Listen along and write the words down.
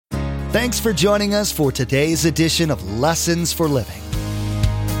Thanks for joining us for today's edition of Lessons for Living.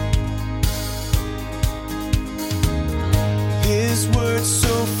 His word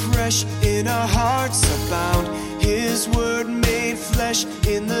so fresh in our hearts abound. His word made flesh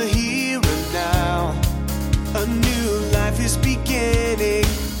in the here and now. A new life is beginning.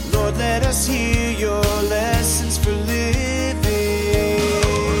 Lord, let us hear your lessons for living.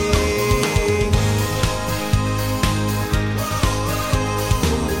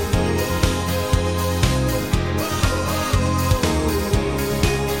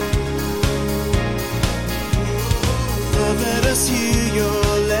 Lord, let us hear your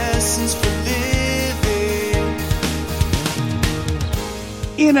lessons for living.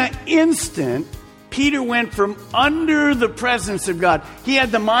 In an instant, Peter went from under the presence of God. He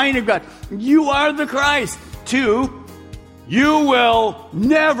had the mind of God. You are the Christ. To, you will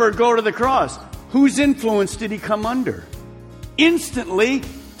never go to the cross. Whose influence did he come under? Instantly,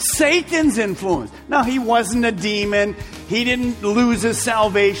 Satan's influence. Now, he wasn't a demon. He didn't lose his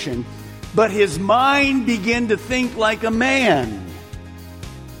salvation. But his mind began to think like a man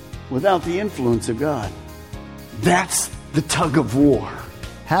without the influence of God. That's the tug of war.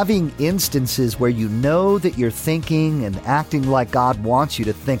 Having instances where you know that you're thinking and acting like God wants you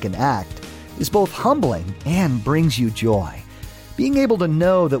to think and act is both humbling and brings you joy. Being able to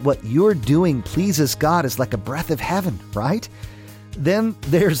know that what you're doing pleases God is like a breath of heaven, right? Then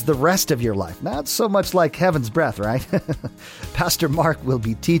there's the rest of your life. Not so much like heaven's breath, right? Pastor Mark will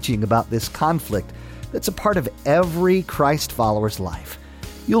be teaching about this conflict that's a part of every Christ follower's life.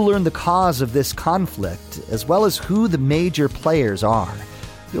 You'll learn the cause of this conflict as well as who the major players are.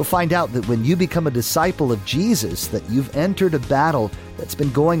 You'll find out that when you become a disciple of Jesus, that you've entered a battle that's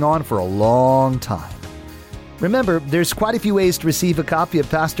been going on for a long time. Remember, there's quite a few ways to receive a copy of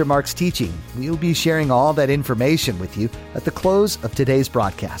Pastor Mark's teaching. We'll be sharing all that information with you at the close of today's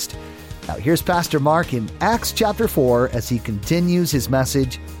broadcast. Now, here's Pastor Mark in Acts chapter 4 as he continues his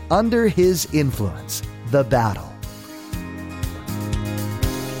message, Under His Influence, the Battle.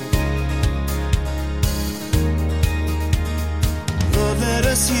 Let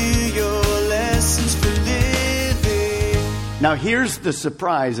us hear your lessons for living. Now, here's the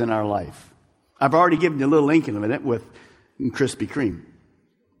surprise in our life. I've already given you a little inkling of it with Krispy Kreme.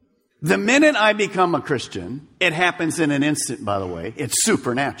 The minute I become a Christian, it happens in an instant, by the way. It's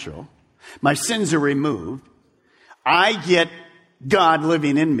supernatural. My sins are removed. I get God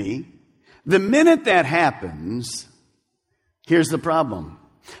living in me. The minute that happens, here's the problem.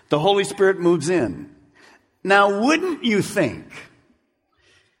 The Holy Spirit moves in. Now, wouldn't you think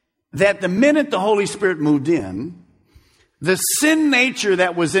that the minute the Holy Spirit moved in, the sin nature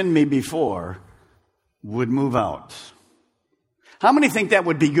that was in me before would move out? How many think that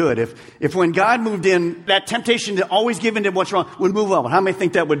would be good? If when God moved in, that temptation to always give in to what's wrong would move out? How many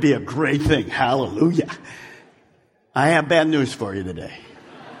think that would be a great thing? Hallelujah. I have bad news for you today.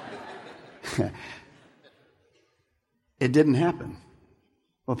 It didn't happen.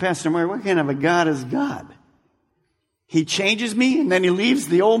 Well, Pastor Mark, what kind of a God is God? He changes me and then he leaves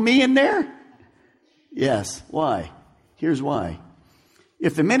the old me in there? Yes. Why? Here's why.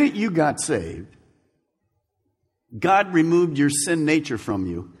 If the minute you got saved, God removed your sin nature from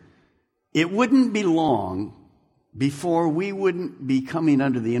you, it wouldn't be long before we wouldn't be coming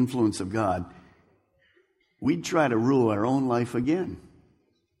under the influence of God. We'd try to rule our own life again.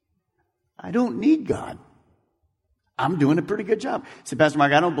 I don't need God. I'm doing a pretty good job. Say, Pastor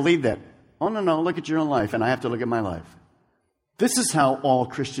Mark, I don't believe that. Oh, no, look at your own life, and I have to look at my life. This is how all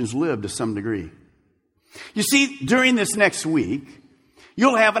Christians live to some degree. You see, during this next week,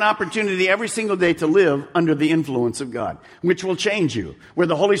 you'll have an opportunity every single day to live under the influence of God, which will change you, where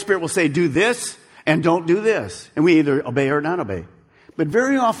the Holy Spirit will say, do this and don't do this. And we either obey or not obey. But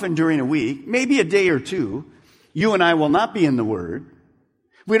very often during a week, maybe a day or two, you and I will not be in the Word.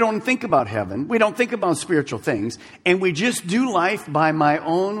 We don't think about heaven. We don't think about spiritual things. And we just do life by my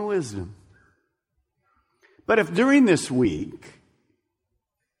own wisdom. But if during this week,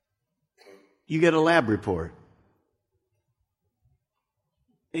 you get a lab report,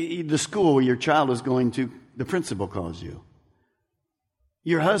 the school where your child is going to, the principal calls you.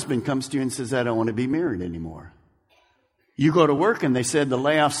 Your husband comes to you and says, I don't want to be married anymore. You go to work and they said the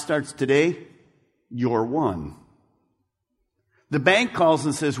layoff starts today, you're one. The bank calls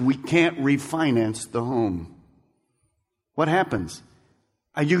and says, we can't refinance the home. What happens?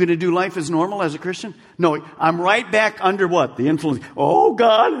 Are you going to do life as normal as a Christian? No, I'm right back under what? The influence. Oh,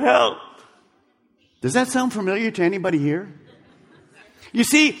 God, help. Does that sound familiar to anybody here? You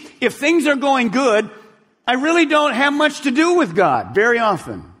see, if things are going good, I really don't have much to do with God very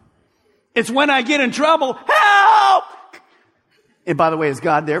often. It's when I get in trouble, help! And by the way, is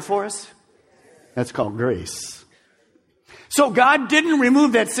God there for us? That's called grace. So God didn't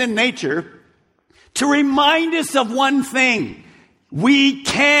remove that sin nature to remind us of one thing. We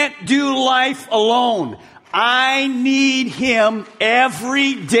can't do life alone. I need Him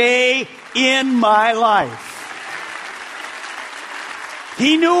every day in my life.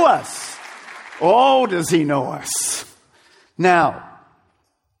 He knew us. Oh, does He know us? Now,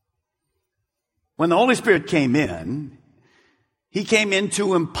 when the Holy Spirit came in, He came in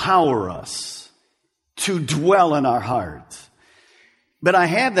to empower us, to dwell in our hearts. But I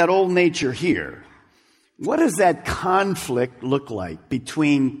have that old nature here. What does that conflict look like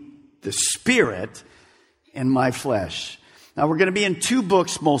between the Spirit and my flesh? Now, we're going to be in two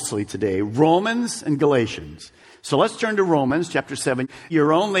books mostly today, Romans and Galatians. So let's turn to Romans chapter 7.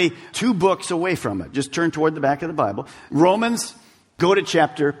 You're only 2 books away from it. Just turn toward the back of the Bible. Romans, go to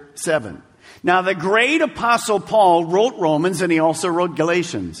chapter 7. Now, the great apostle Paul wrote Romans, and he also wrote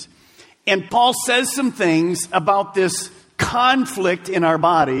Galatians. And Paul says some things about this conflict in our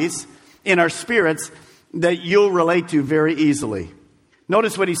bodies, in our spirits, that you'll relate to very easily.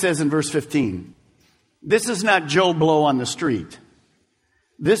 Notice what he says in verse 15. This is not Joe Blow on the street.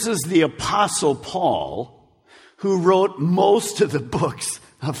 This is the apostle Paul, who wrote most of the books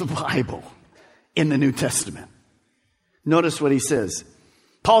of the Bible in the New Testament. Notice what he says.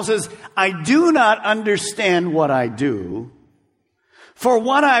 Paul says, I do not understand what I do, for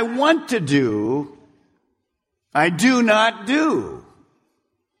what I want to do, I do not do.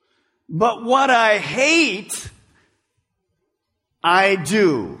 But what I hate, I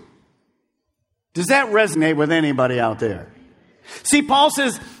do. Does that resonate with anybody out there? See, Paul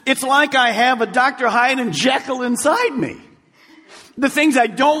says, it's like I have a Dr. Hyde and Jekyll inside me. The things I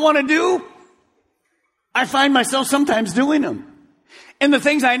don't want to do, I find myself sometimes doing them. And the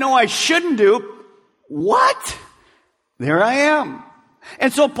things I know I shouldn't do, what? There I am.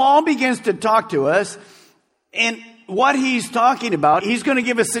 And so Paul begins to talk to us, and what he's talking about, he's going to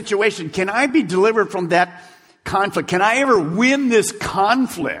give a situation. Can I be delivered from that conflict? Can I ever win this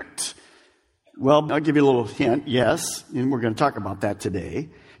conflict? Well, I'll give you a little hint. Yes, and we're going to talk about that today,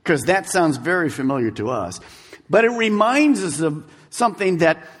 because that sounds very familiar to us. But it reminds us of something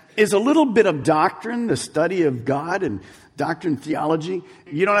that is a little bit of doctrine, the study of God and doctrine theology.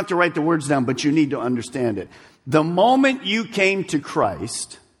 You don't have to write the words down, but you need to understand it. The moment you came to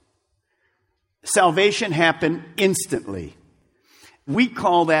Christ, salvation happened instantly. We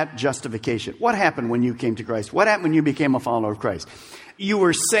call that justification. What happened when you came to Christ? What happened when you became a follower of Christ? You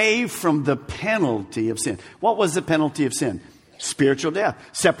were saved from the penalty of sin. What was the penalty of sin? Spiritual death,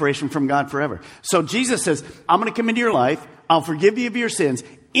 separation from God forever. So Jesus says, I'm going to come into your life. I'll forgive you of your sins.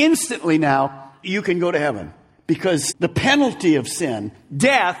 Instantly now, you can go to heaven. Because the penalty of sin,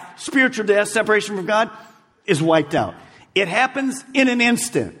 death, spiritual death, separation from God, is wiped out. It happens in an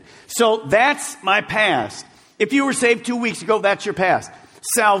instant. So that's my past. If you were saved 2 weeks ago, that's your past.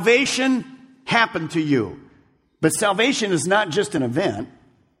 Salvation happened to you. But salvation is not just an event.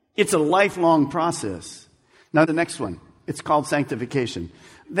 It's a lifelong process. Now the next one, it's called sanctification.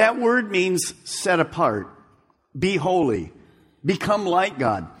 That word means set apart, be holy, become like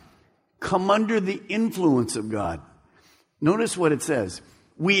God, come under the influence of God. Notice what it says.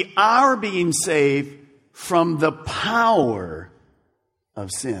 We are being saved from the power of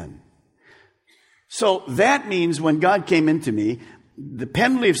sin. So that means when God came into me, the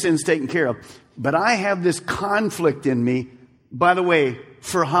penalty of sin is taken care of. But I have this conflict in me, by the way,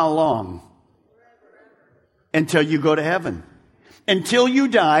 for how long? Until you go to heaven. Until you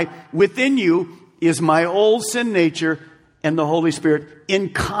die, within you is my old sin nature and the Holy Spirit in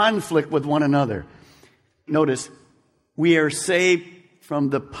conflict with one another. Notice, we are saved from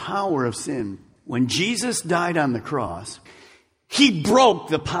the power of sin. When Jesus died on the cross, He broke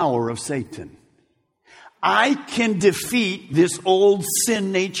the power of Satan. I can defeat this old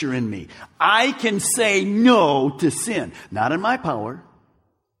sin nature in me. I can say no to sin. Not in my power,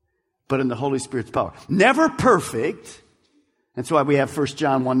 but in the Holy Spirit's power. Never perfect. That's why we have 1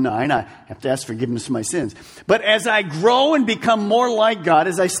 John 1:9. I have to ask forgiveness of my sins. But as I grow and become more like God,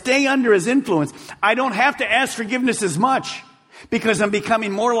 as I stay under His influence, I don't have to ask forgiveness as much because I'm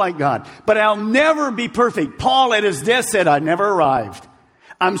becoming more like God. But I'll never be perfect. Paul at his death said, I never arrived.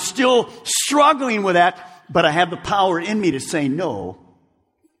 I'm still struggling with that. But I have the power in me to say no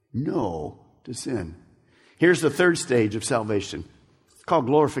to sin. Here's the third stage of salvation. It's called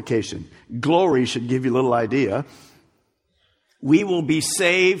glorification. Glory should give you a little idea. We will be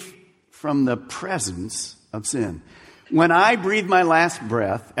saved from the presence of sin. When I breathe my last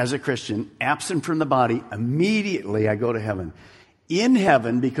breath as a Christian, absent from the body, immediately I go to heaven. In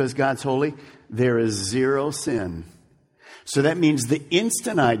heaven, because God's holy, there is zero sin. So that means the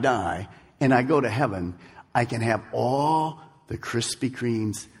instant I die and I go to heaven, I can have all the Krispy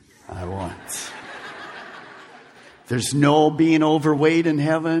Kremes I want. There's no being overweight in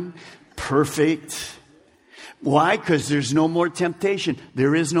heaven. Perfect. Why? Because there's no more temptation.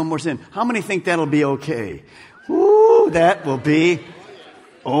 There is no more sin. How many think that'll be okay? Ooh, that will be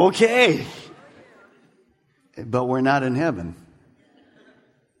okay. But we're not in heaven.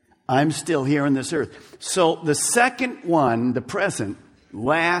 I'm still here on this earth. So the second one, the present,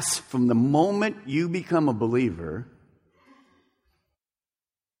 lasts from the moment you become a believer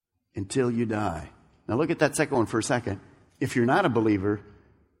until you die. Now look at that second one for a second. If you're not a believer,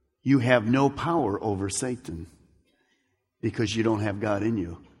 you have no power over Satan because you don't have God in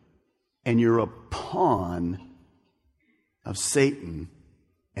you. And you're a pawn of Satan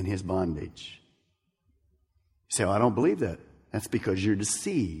and his bondage. You say, well, I don't believe that. That's because you're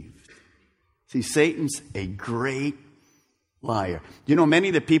deceived. See, Satan's a great liar. You know, many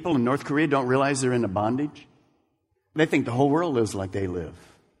of the people in North Korea don't realize they're in a bondage. They think the whole world lives like they live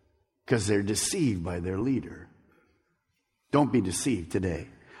because they're deceived by their leader. Don't be deceived today.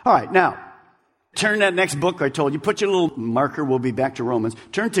 All right, now, turn that next book I told you. Put your little marker. We'll be back to Romans.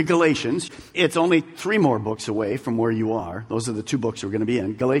 Turn to Galatians. It's only 3 more books away from where you are. Those are the 2 books we're going to be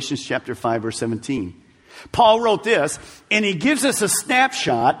in. Galatians chapter 5, verse 17. Paul wrote this, and he gives us a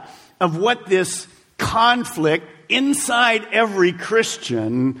snapshot of what this conflict inside every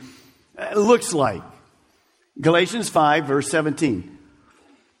Christian looks like. Galatians 5, verse 17.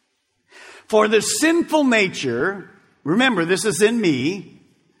 For the sinful nature, remember this is in me,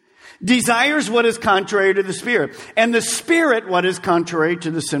 desires what is contrary to the Spirit, and the Spirit what is contrary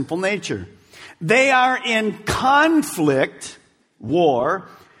to the sinful nature. They are in conflict, war,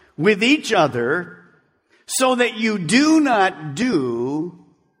 with each other, so that you do not do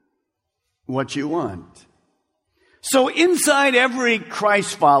what you want. So inside every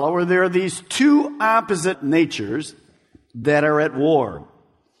Christ follower, there are these 2 opposite natures that are at war.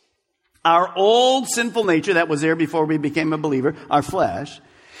 Our old sinful nature that was there before we became a believer, our flesh,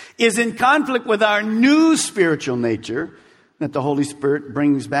 is in conflict with our new spiritual nature that the Holy Spirit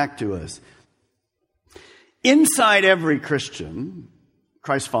brings back to us. Inside every Christian,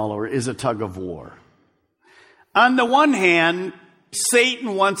 Christ follower, is a tug of war. On the one hand,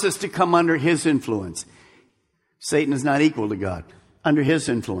 Satan wants us to come under his influence. Satan is not equal to God, under his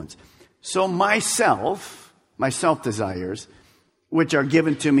influence. So my self desires, which are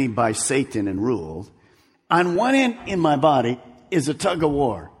given to me by Satan and ruled, on one end in my body is a tug of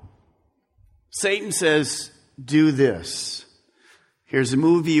war. Satan says, do this. Here's a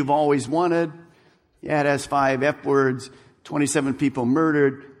movie you've always wanted. Yeah, it has 5 F words, 27 people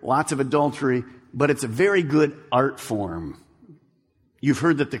murdered, lots of adultery, but it's a very good art form. You've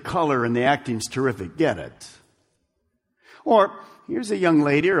heard that the color and the acting's terrific. Get it. Or here's a young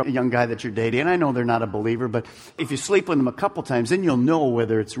lady or a young guy that you're dating, and I know they're not a believer, but if you sleep with them a couple times, then you'll know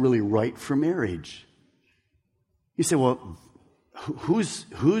whether it's really right for marriage. You say, well, who's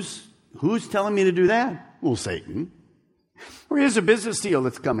telling me to do that? Well, Satan. Or here's a business deal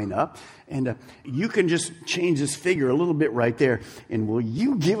that's coming up, and you can just change this figure a little bit right there, and will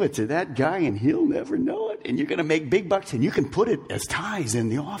you give it to that guy, and he'll never know it, and you're going to make big bucks, and you can put it as tithes in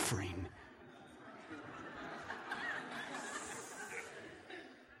the offering.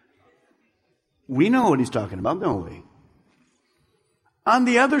 We know what he's talking about, don't we? On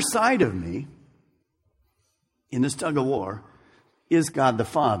the other side of me, in this tug of war, is God the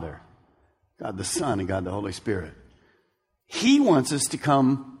Father, God the Son, and God the Holy Spirit. He wants us to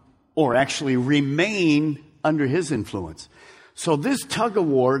come, or actually remain, under his influence. So this tug of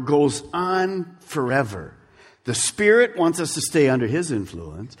war goes on forever. The Spirit wants us to stay under his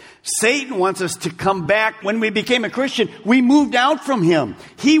influence. Satan wants us to come back. When we became a Christian, we moved out from him.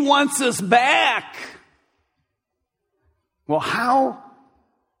 He wants us back. Well, how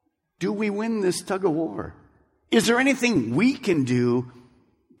do we win this tug of war? Is there anything we can do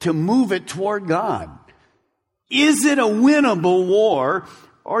to move it toward God? Is it a winnable war,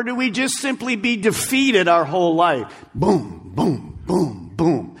 or do we just simply be defeated our whole life? Boom, boom, boom,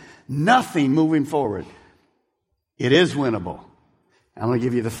 boom. Nothing moving forward. It is winnable. I'm going to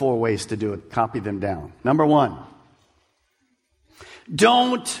give you the 4 ways to do it. Copy them down. Number 1,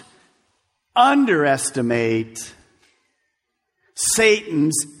 don't underestimate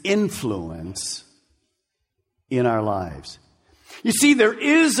Satan's influence in our lives. You see, there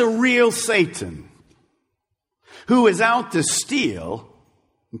is a real Satan who is out to steal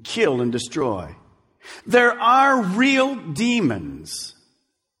and kill and destroy. There are real demons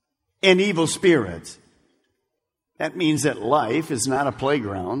and evil spirits. That means that life is not a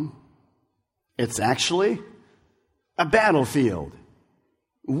playground. It's actually a battlefield.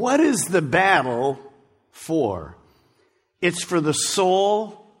 What is the battle for? It's for the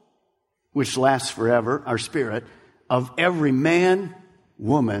soul, which lasts forever, our spirit, of every man,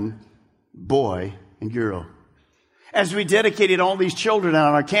 woman, boy, and girl. As we dedicated all these children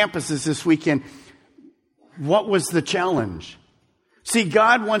on our campuses this weekend, what was the challenge? See,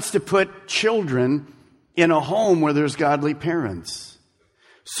 God wants to put children in a home where there's godly parents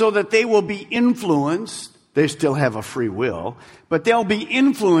so that they will be influenced. They still have a free will, but they'll be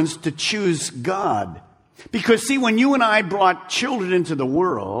influenced to choose God. Because see, when you and I brought children into the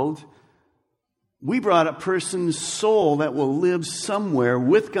world, we brought a person's soul that will live somewhere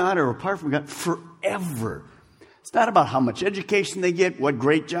with God or apart from God forever. It's not about how much education they get, what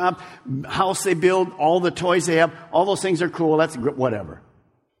great job, house they build, all the toys they have. All those things are cool. That's whatever.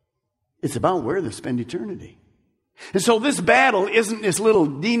 It's about where they spend eternity. And so this battle isn't this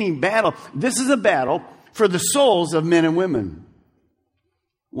little teeny battle. This is a battle for the souls of men and women.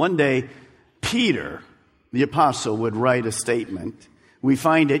 One day, Peter, the apostle, would write a statement. We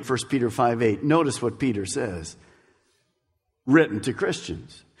find it, 1 Peter 5:8. Notice what Peter says. Written to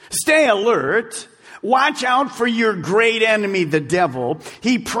Christians. Stay alert. Watch out for your great enemy, the devil.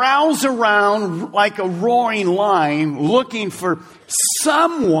 He prowls around like a roaring lion looking for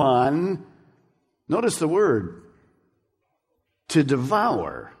someone, notice the word, to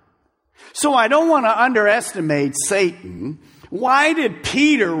devour. So I don't want to underestimate Satan. Why did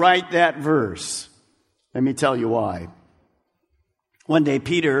Peter write that verse? Let me tell you why. One day,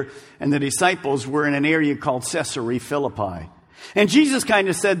 Peter and the disciples were in an area called Caesarea Philippi. And Jesus kind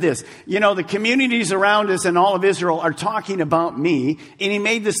of said this, the communities around us and all of Israel are talking about me. And he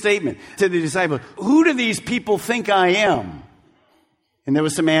made the statement to the disciples, who do these people think I am? And there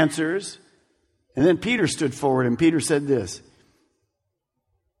was some answers. And then Peter stood forward and Peter said this,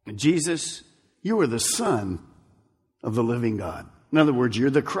 Jesus, you are the Son of the living God. In other words, you're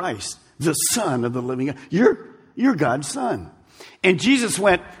the Christ, the Son of the living God. You're God's Son. And Jesus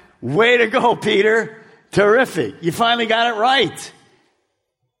went, way to go, Peter. Terrific. You finally got it right.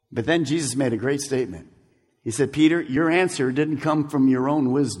 But then Jesus made a great statement. He said, Peter, your answer didn't come from your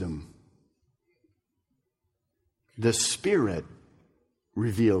own wisdom. The Spirit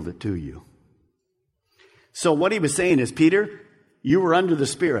revealed it to you. So what he was saying is, Peter, you were under the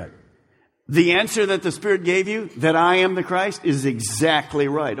Spirit. The answer that the Spirit gave you, that I am the Christ, is exactly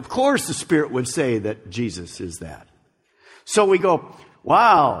right. Of course the Spirit would say that Jesus is that. So we go,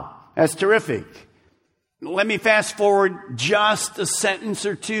 wow, that's terrific. Let me fast forward just a sentence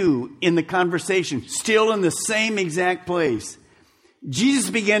or two in the conversation, still in the same exact place. Jesus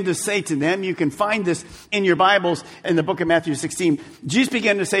began to say to them, you can find this in your Bibles in the book of Matthew 16. Jesus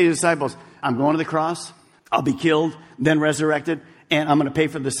began to say to the disciples, I'm going to the cross, I'll be killed, then resurrected, and I'm going to pay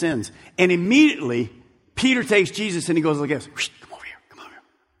for the sins. And immediately, Peter takes Jesus and he goes like this, come over here.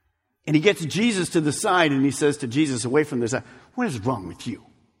 And he gets Jesus to the side and he says to Jesus away from the side, what is wrong with you?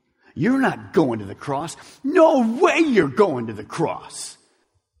 You're not going to the cross. No way you're going to the cross.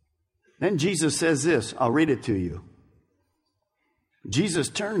 Then Jesus says this. I'll read it to you. Jesus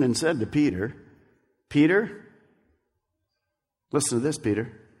turned and said to Peter, Peter, listen to this,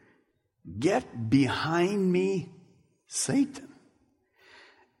 Peter. Get behind me, Satan.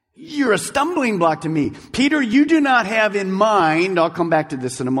 You're a stumbling block to me. Peter, you do not have in mind, I'll come back to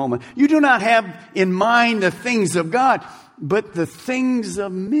this in a moment, you do not have in mind the things of God, but the things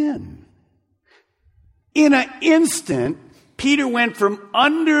of men. In an instant, Peter went from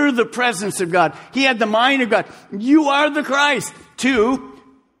under the presence of God. He had the mind of God. You are the Christ. To,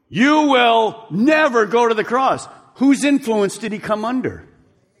 you will never go to the cross. Whose influence did he come under?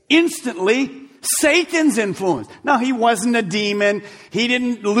 Instantly, Satan's influence. Now, he wasn't a demon. He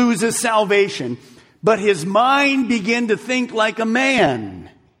didn't lose his salvation. But his mind began to think like a man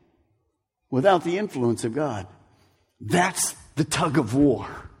without the influence of God. That's the tug of war.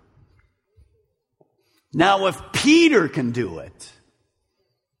 Now, if Peter can do it,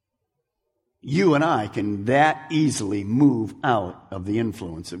 you and I can that easily move out of the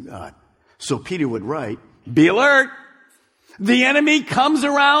influence of God. So Peter would write, be alert. The enemy comes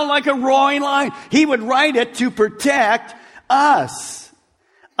around like a roaring lion. He would write it to protect us.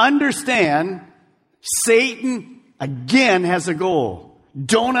 Understand, Satan again has a goal.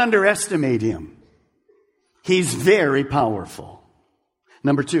 Don't underestimate him. He's very powerful.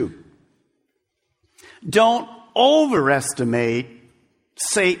 Number 2, don't overestimate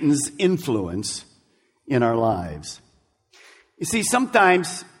Satan's influence in our lives. You see,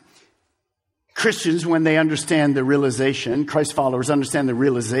 sometimes Christians, when they understand the realization, Christ followers understand the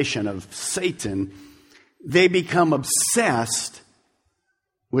realization of Satan, they become obsessed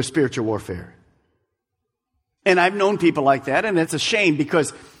with spiritual warfare. And I've known people like that, and it's a shame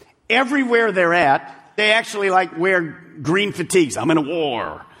because everywhere they're at, they actually wear green fatigues. I'm in a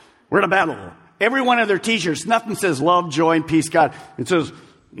war. We're in a battle. Every one of their t-shirts, nothing says love, joy, and peace, God. It says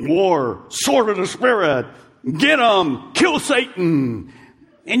war, sword of the Spirit, get them, kill Satan.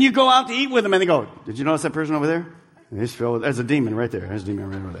 And you go out to eat with them, and they go, did you notice that person over there? There's a demon right there. There's a demon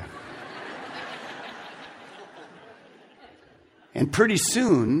right over there. And pretty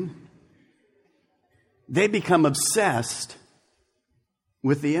soon, they become obsessed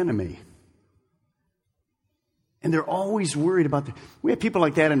with the enemy. And they're always worried about we have people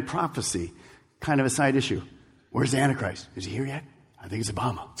like that in prophecy, kind of a side issue. Where's the Antichrist? Is he here yet? I think it's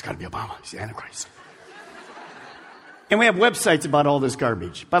Obama. It's got to be Obama. He's the Antichrist. And we have websites about all this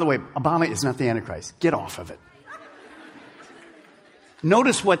garbage. By the way, Obama is not the Antichrist. Get off of it.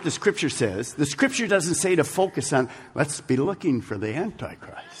 Notice what the Scripture says. The Scripture doesn't say to focus on, let's be looking for the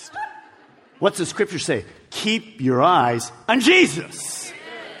Antichrist. What's the Scripture say? Keep your eyes on Jesus.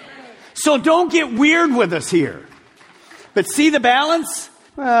 So don't get weird with us here. But see the balance?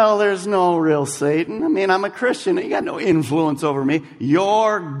 Well, there's no real Satan. I mean, I'm a Christian. You got no influence over me.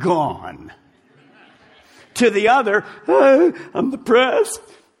 You're gone. To the other, I'm depressed,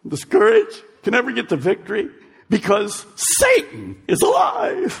 I'm discouraged, can never get the victory because Satan is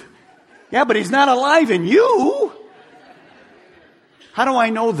alive. Yeah, but he's not alive in you. How do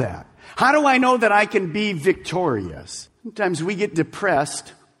I know that? How do I know that I can be victorious? Sometimes we get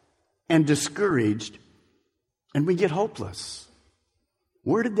depressed and discouraged and we get hopeless.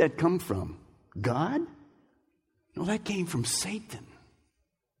 Where did that come from? God? No, that came from Satan.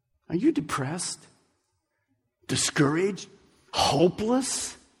 Are you depressed? Discouraged?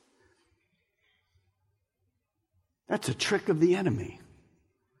 Hopeless? That's a trick of the enemy.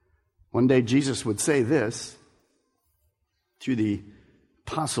 One day Jesus would say this to the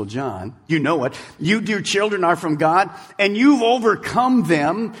Apostle John. You know it. You, dear children, are from God, and you've overcome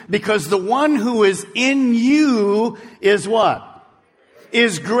them because the one who is in you is what?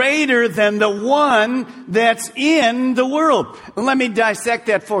 Is greater than the one that's in the world. Let me dissect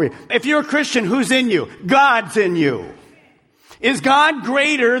that for you. If you're a Christian, who's in you? God's in you. Is God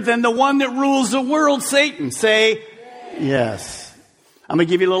greater than the one that rules the world, Satan? Say yes. I'm going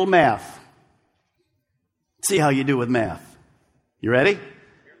to give you a little math. See how you do with math. You ready?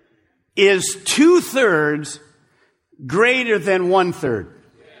 Is 2/3 greater than 1/3?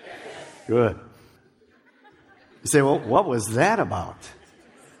 Good. You say, well, what was that about?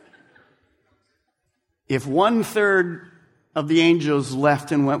 If 1/3 of the angels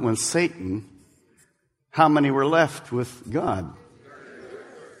left and went with Satan, how many were left with God?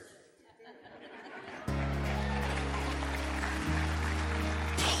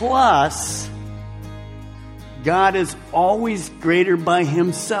 Plus, God is always greater by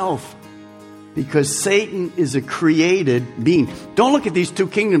himself because Satan is a created being. Don't look at these two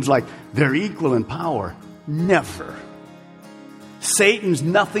kingdoms like they're equal in power. Never. Satan's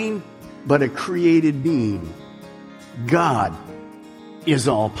nothing but a created being. God is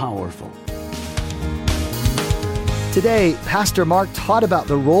all-powerful. Today, Pastor Mark taught about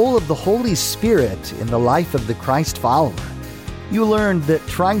the role of the Holy Spirit in the life of the Christ follower. You learned that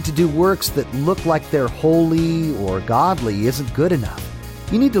trying to do works that look like they're holy or godly isn't good enough.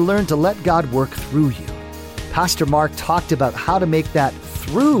 You need to learn to let God work through you. Pastor Mark talked about how to make that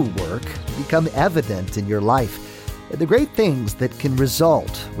through work become evident in your life, and the great things that can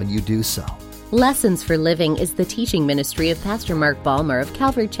result when you do so. Lessons for Living is the teaching ministry of Pastor Mark Balmer of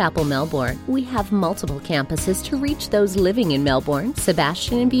Calvary Chapel, Melbourne. We have multiple campuses to reach those living in Melbourne,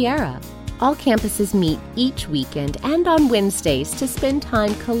 Sebastian, and Viera. All campuses meet each weekend and on Wednesdays to spend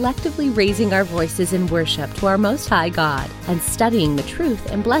time collectively raising our voices in worship to our Most High God and studying the truth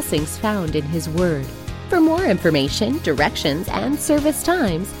and blessings found in His Word. For more information, directions, and service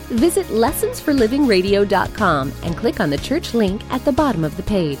times, visit lessonsforlivingradio.com and click on the church link at the bottom of the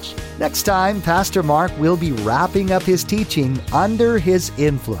page. Next time, Pastor Mark will be wrapping up his teaching, Under His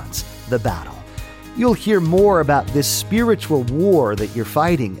Influence, the Battle. You'll hear more about this spiritual war that you're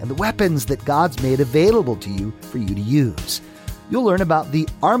fighting and the weapons that God's made available to you for you to use. You'll learn about the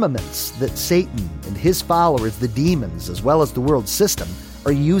armaments that Satan and his followers, the demons, as well as the world system,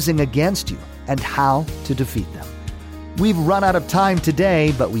 are using against you and how to defeat them. We've run out of time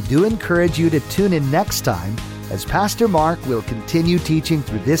today, but we do encourage you to tune in next time as Pastor Mark will continue teaching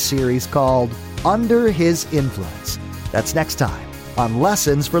through this series called Under His Influence. That's next time on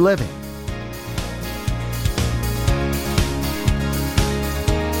Lessons for Living.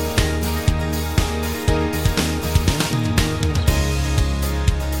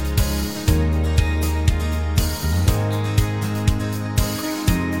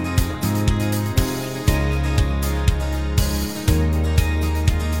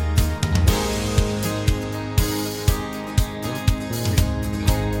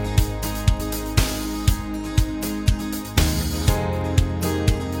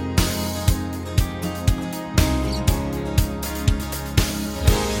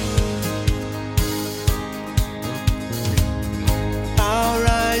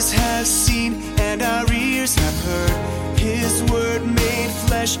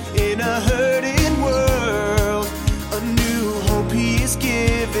 flesh in a hurting world. A new hope he is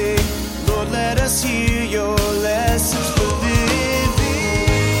giving.